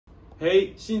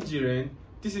Hey, XINZIRAIN,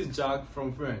 this is Jack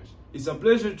from France. It's a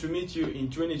pleasure to meet you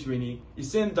in 2020. It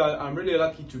seems that I'm really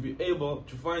lucky to be able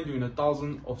to find you in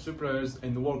 1,000 of suppliers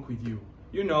and work with you.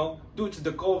 You know, due to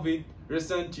the COVID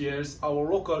recent years,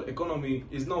 our local economy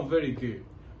is not very good.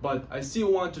 But I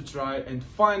still want to try and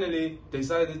finally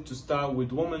decided to start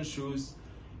with women's shoes.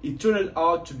 It turned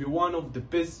out to be one of the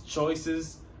best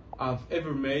choices I've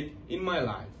ever made in my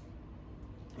life.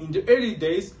 In the early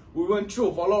days, we went through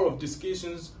a lot of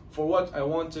discussions for what I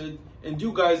wanted, and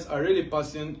you guys are really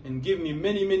patient and give me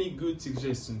many good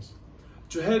suggestions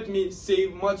to help me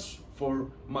save much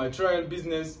for my trial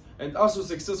business, and also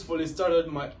successfully started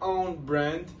my own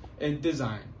brand and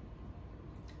design.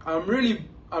 I'm really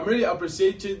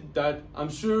appreciated that. I'm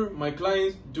sure my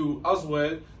clients do as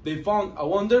well. They found a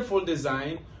wonderful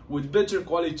design with better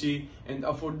quality and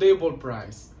affordable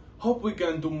price. Hope we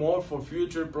can do more for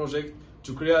future projects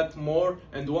to create more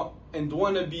and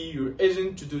wanna be your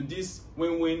agent to do this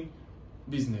win-win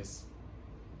business.